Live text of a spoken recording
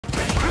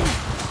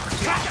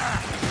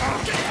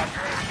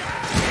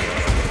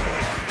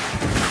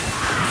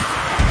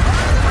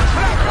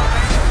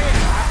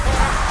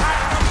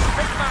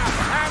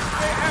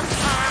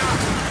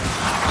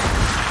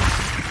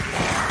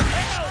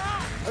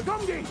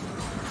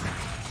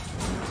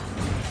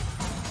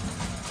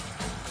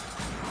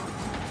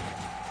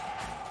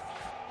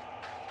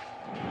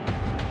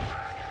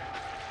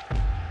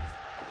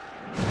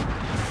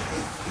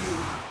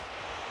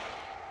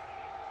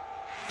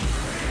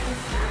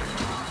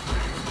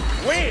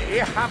We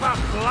have a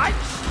blight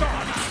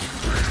stormer!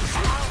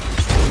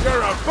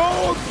 You're a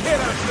born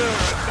killer, sir,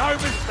 no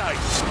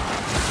mistake!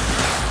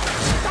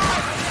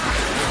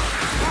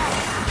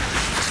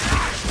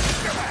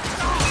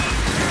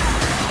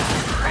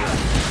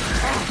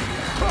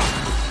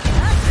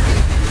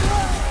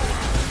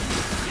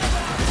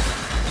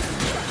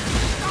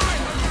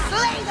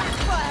 Slay that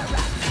fire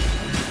rat!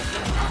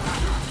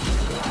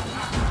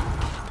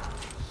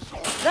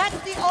 That's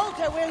the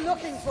altar we're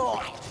looking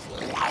for!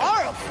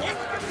 Horrible!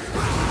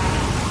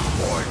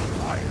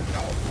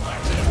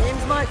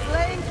 Seems my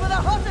flames were the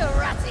hotter,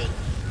 ratty!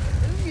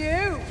 Who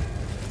knew?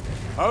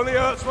 Only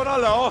hurts when I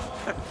laugh,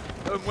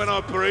 and when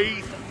I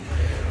breathe.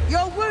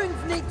 Your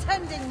wounds need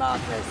tending,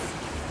 Marcus!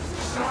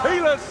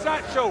 Healer's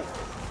satchel!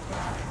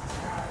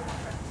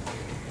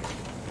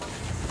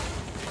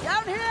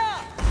 Down here!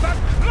 The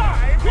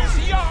climb is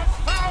your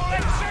foul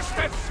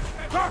existence!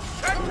 The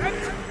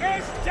sentence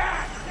is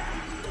death!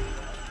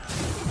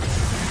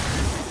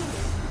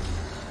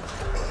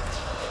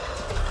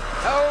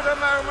 Hold a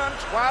moment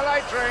while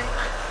I drink.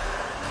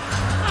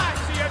 I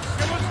see a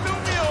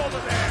Philistine over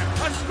there,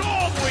 a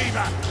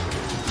Stormweaver.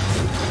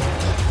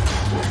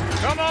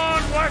 Come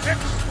on, Wessex,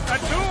 a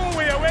duel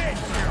we await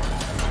you.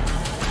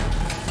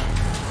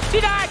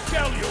 Did I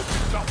tell you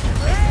something?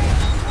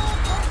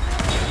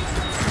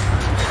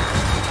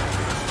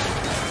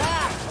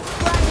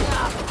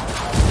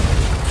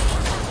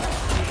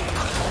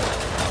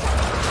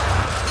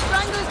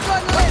 Strangler's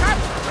gone limp!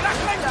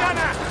 Blackling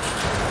Gunner!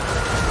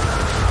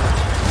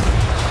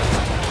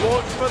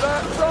 Watch for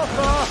that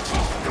dropper!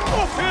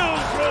 Off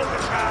hills, roll the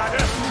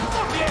harder!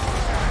 Off the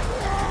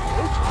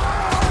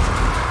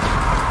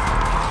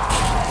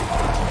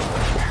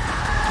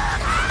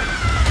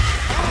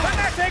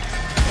Fanatics!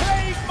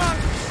 Brave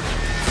monks!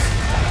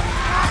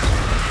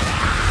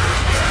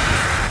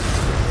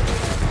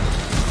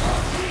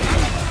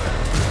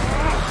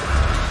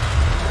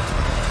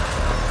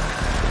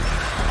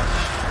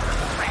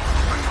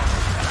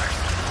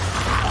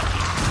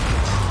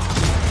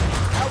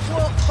 A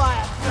warp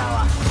fire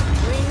thrower!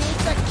 We need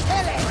to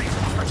kill it!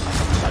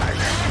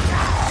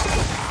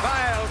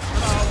 Vile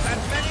trolls,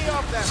 and many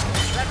of them.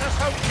 Let us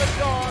hope the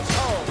doors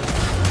hold.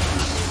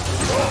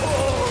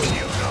 Oh,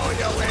 you know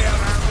your way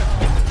around it.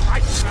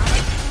 Right,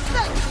 Sally.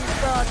 Thank you,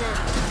 Sergeant!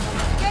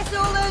 Guess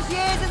all those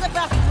years as a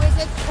battle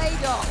wizard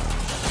paid off!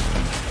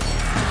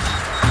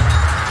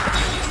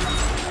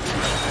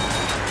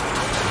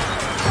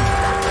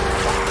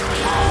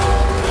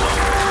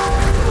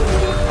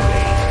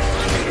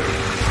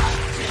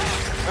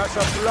 That's a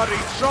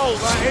bloody troll,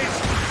 that is.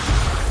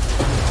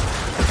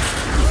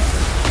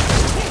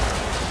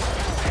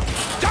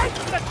 Don't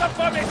let the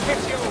vomit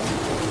hit you!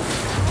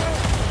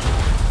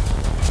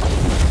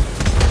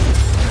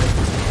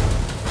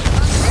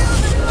 Kill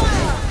the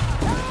fire!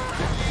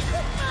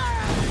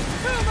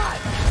 Too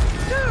much!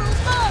 Too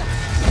much!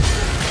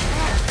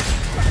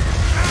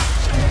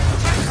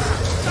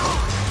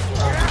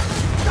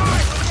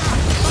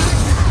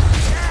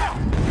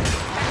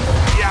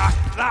 Yeah,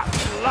 that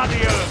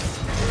bloody earth.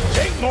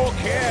 Take more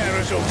care,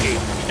 Azuki.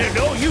 They're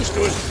no use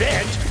to us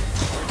dead.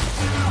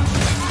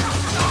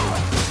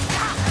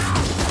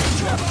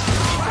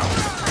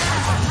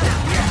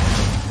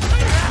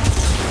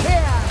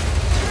 Here!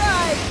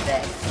 Try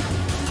this!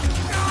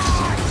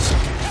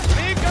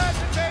 Leave guys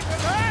to take the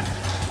man.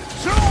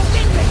 Throw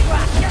in the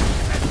crack!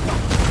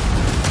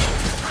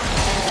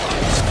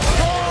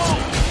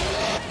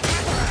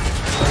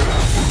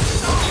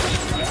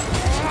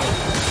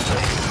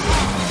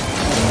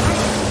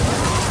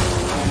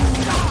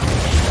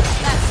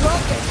 That's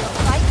rocket, your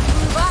fight,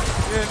 mover!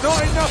 Yeah, not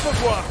enough of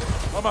one.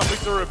 I'm happy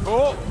to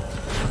report.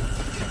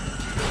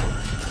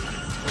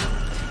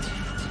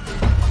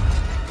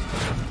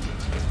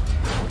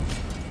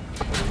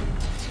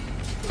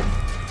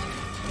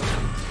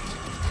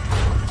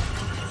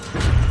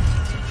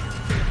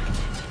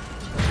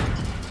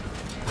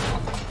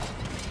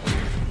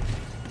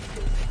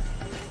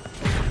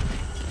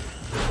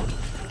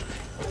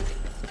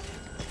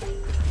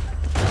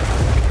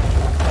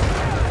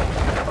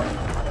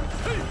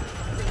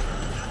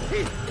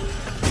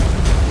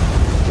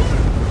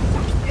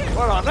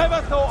 Well, I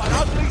never thought an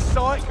ugly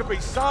sight could be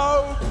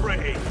so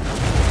pretty.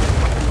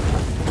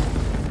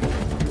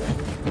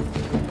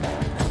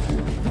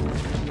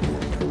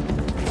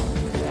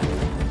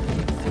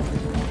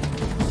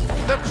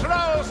 The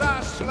trolls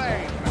are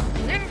slain.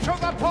 Into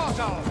the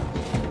portal.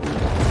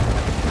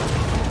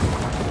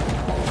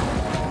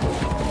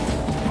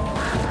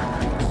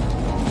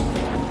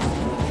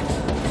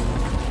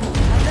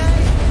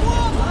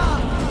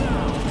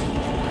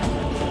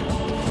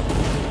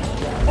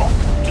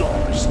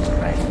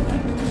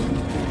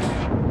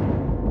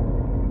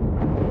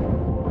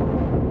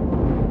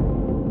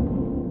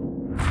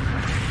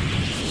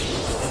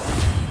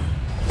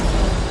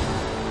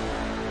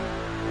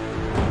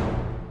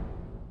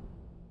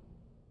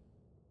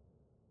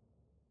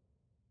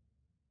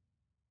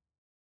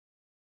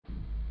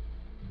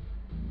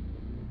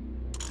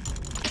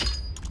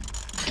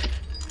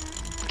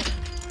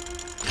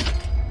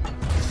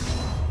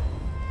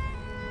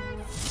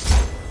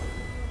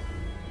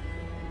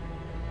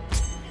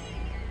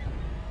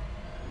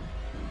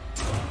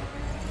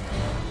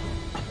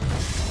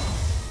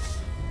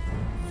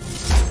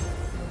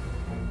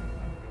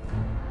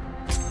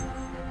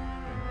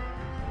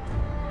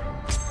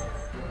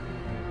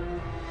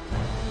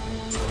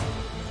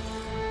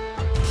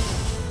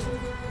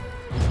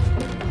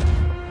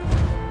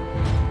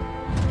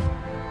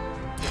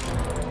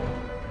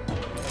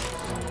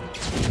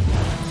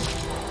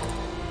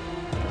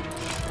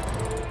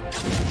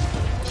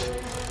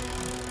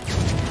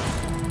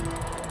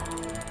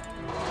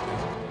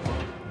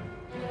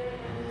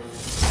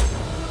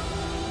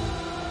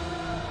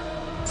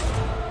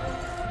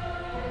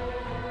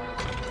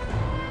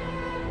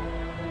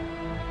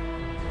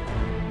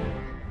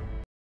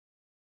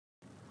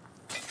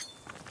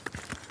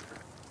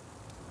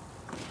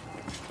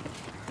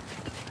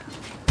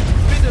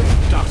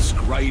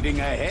 raiding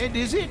ahead,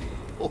 is it?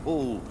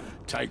 Oh,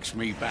 takes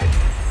me back.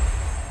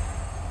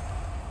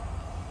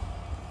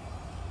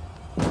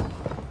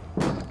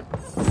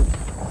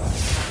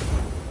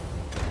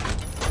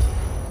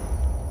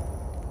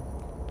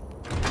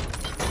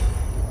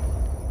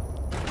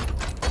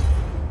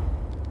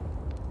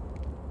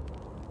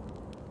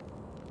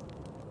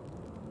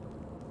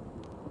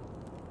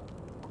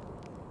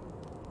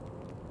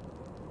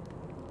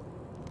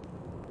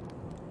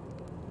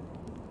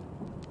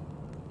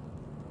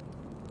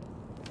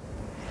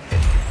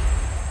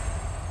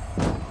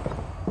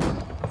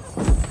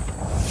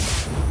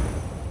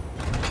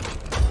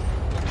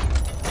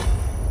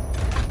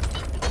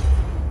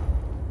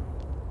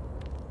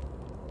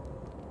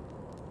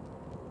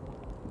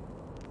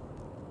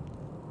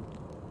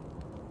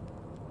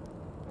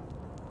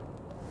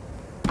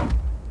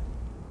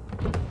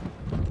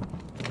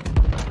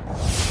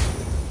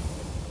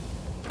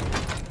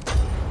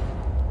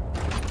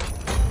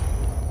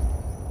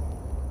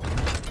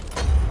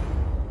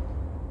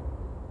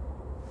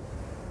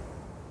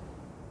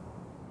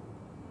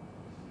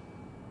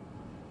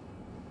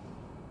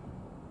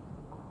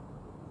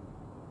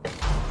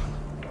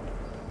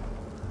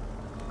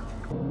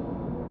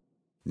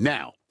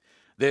 Now,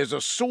 there's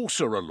a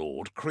sorcerer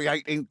lord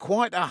creating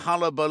quite a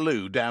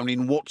hullabaloo down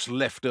in what's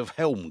left of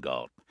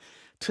Helmgard.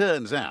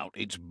 Turns out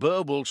it's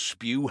Burble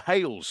Spew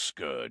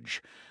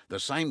Hailscourge,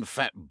 the same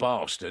fat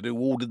bastard who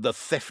ordered the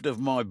theft of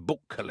my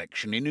book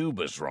collection in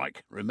Ubersreich,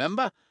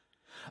 remember?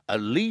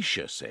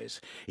 Alicia says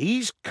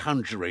he's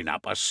conjuring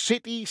up a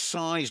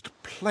city-sized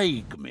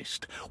plague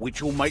mist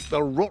which will make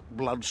the rot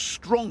blood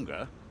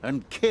stronger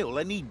and kill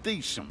any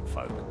decent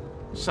folk.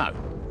 So,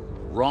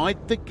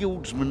 ride the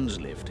guildsman's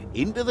lift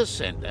into the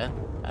centre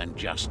and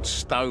just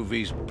stove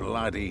his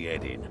bloody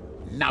head in.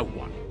 No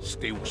one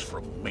steals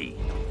from me.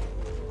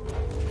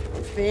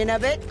 It's been a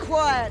bit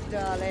quiet,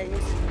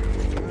 darlings.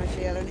 I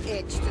feel an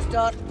itch to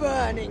start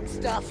burning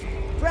stuff,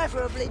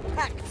 preferably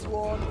pact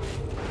sworn.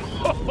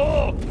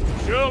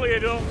 Surely you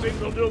don't think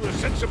they'll do the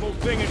sensible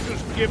thing and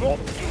just give up?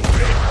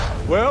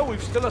 Well,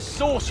 we've still a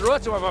sorcerer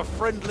to have a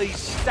friendly,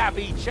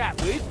 stabby chat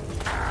with.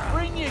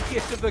 Bring your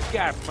gift of the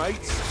gab,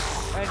 mates.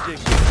 And your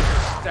gift of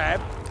the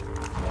stab.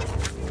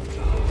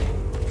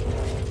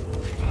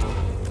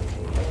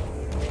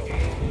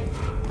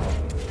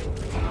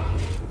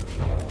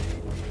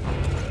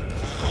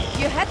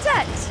 You had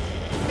that!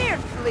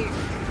 Nearly.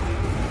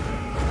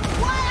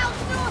 Wild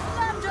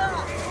Northlander!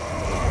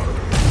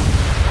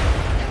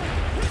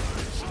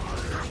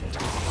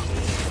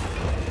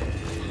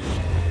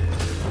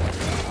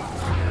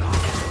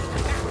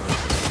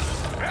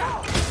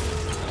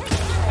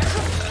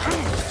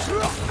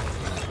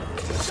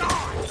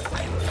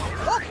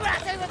 Hook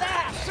rat over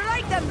there!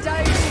 Strike them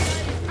down!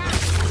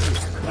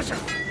 Listen,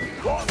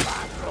 go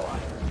back, boy.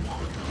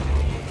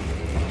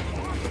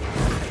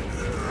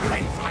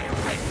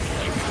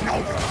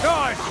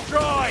 Nice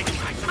strike!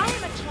 I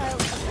am a child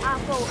of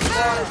Apple.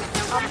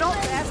 I'm not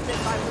vested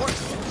by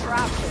works and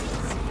trappings.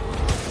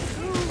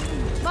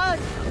 Mud!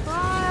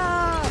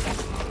 Fire!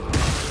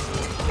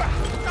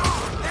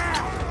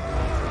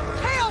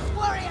 Chaos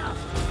warrior!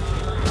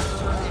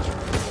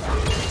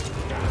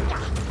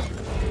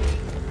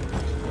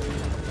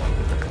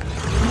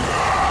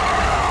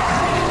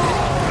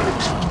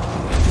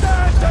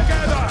 Stand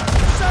together!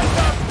 Send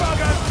the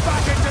buggers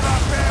back into the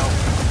field!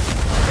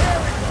 Here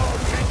we go,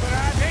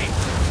 Temperati!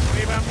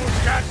 Leave a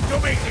Muscat's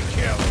dummy to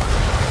kill!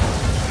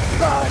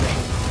 Burning!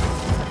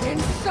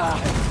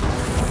 Inside!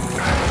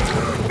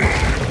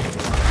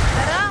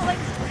 The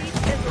Ratling's breach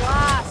is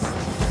last.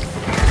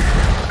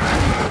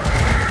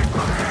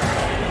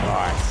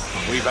 Right,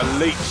 we've a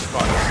leech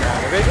by the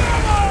sound of it.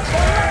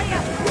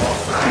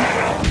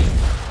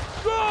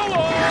 Go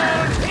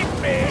on! Hit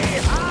me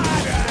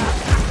harder!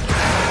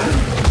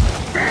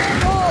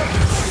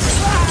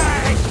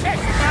 Right!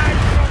 Take mine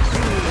from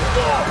you!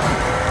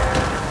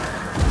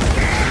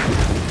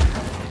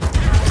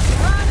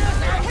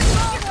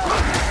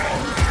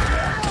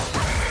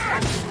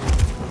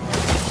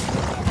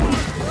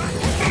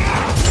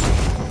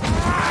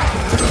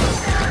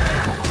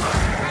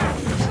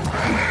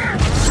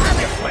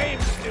 The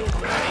flame's still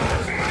burning.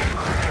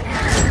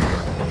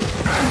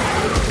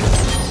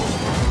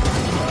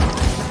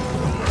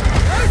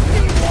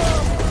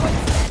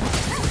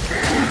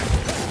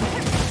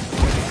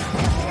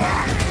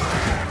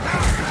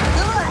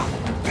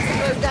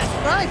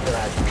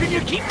 Can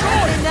you keep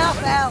going?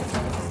 Enough out!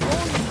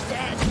 Only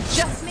dead.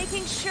 Just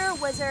making sure,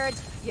 wizard.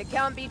 You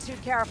can't be too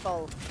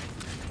careful.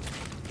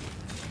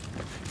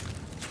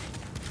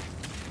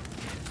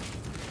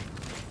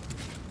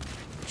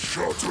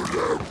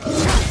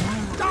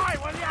 Die,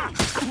 will ya?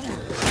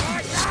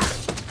 Like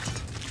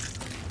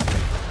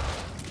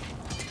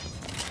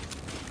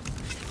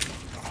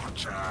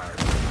that!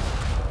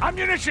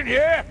 Ammunition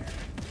here!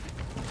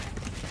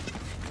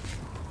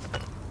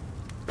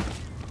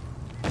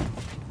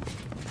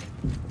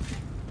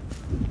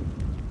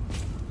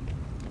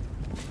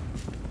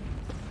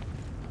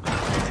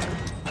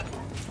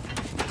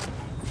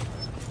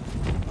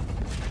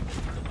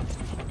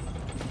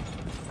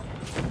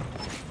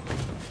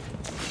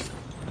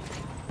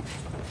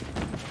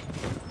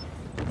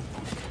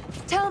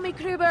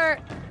 Sorry, Kruber.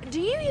 Do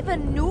you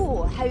even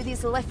know how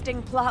these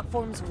lifting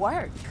platforms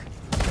work?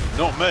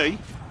 Not me.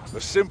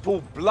 A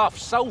simple, bluff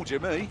soldier,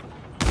 me.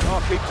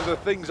 I'll keep to the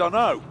things I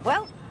know.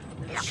 Well,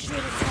 I'm sure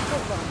it's never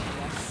long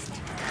list.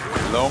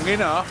 Long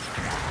enough.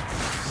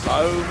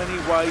 So many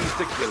ways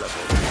to kill a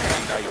bull.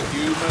 Ain't they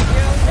human?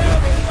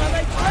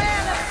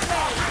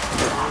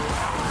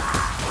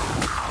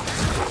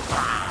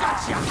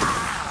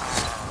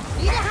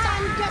 Need a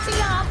hand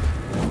getting up?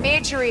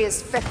 Magery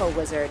is fickle,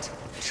 wizard.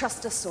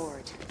 Trust a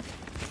sword.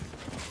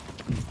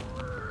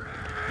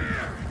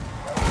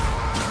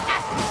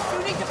 You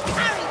need to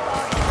carry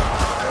body.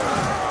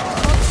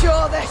 Not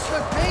sure there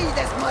should be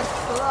this much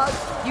blood.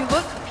 You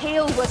look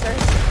pale,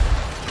 wizard.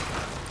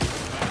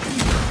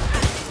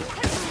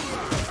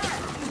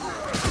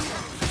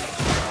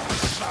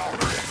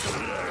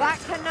 That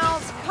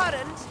canal's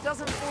current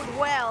doesn't bode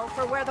well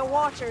for where the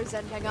water's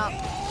ending up.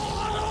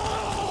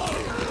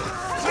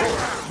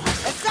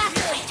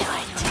 Exactly.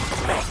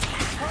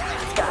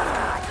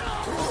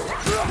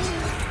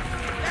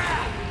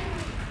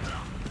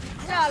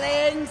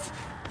 Darlings,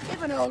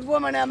 give an old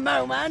woman a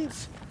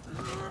moment.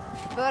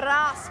 The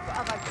rasp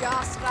of a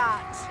gas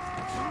rat.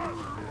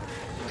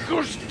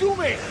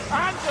 Kostume!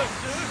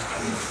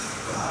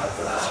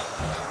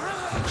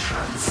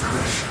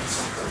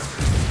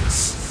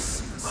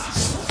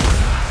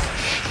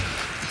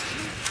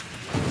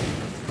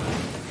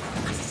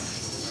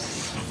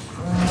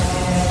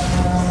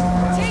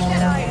 Take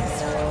it, eyes.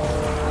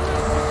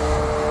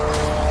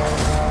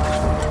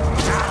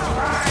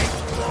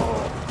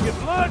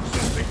 You've learned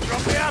something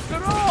from me after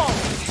all!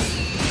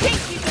 Think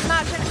you can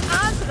match an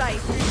Azrai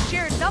through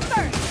sheer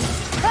numbers?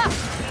 Ha!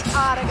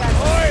 Arrogant.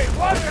 Oi,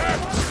 Walker!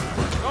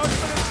 God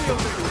for the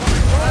shielding!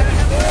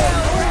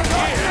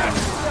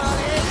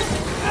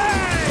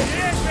 Hey,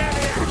 here's where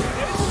the action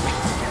is!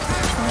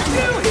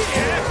 You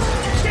here?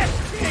 Just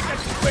take a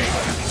swing!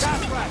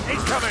 That's right,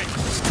 incoming!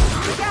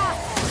 Yeah,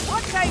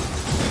 watch out!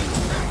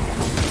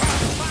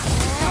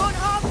 Don't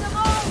have them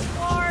all,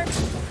 Lord!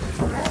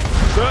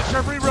 Search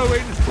every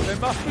ruin. There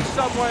must be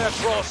some way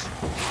across.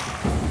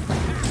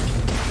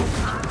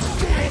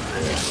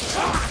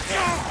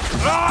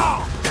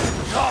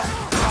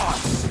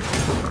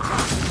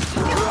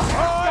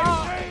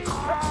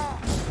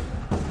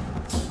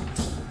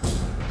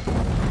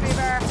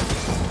 Beaver.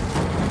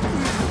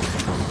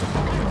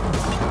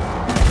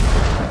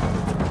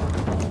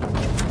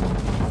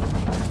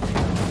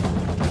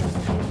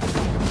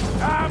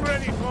 I'm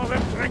ready for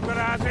them,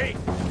 Trinquerazzi.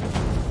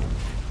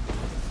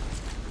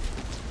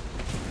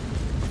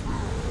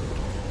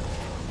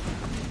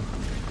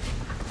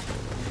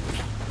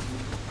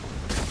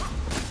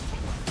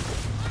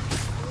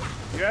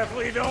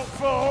 Careful you don't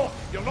fall.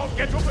 You'll not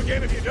get up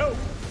again if you do.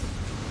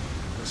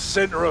 The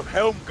center of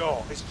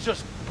Helmgard is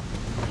just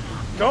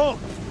gone.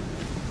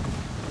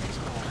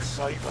 God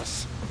save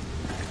us.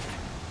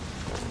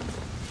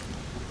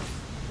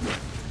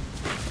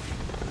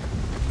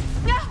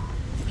 Yeah,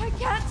 I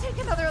can't take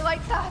another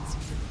like that.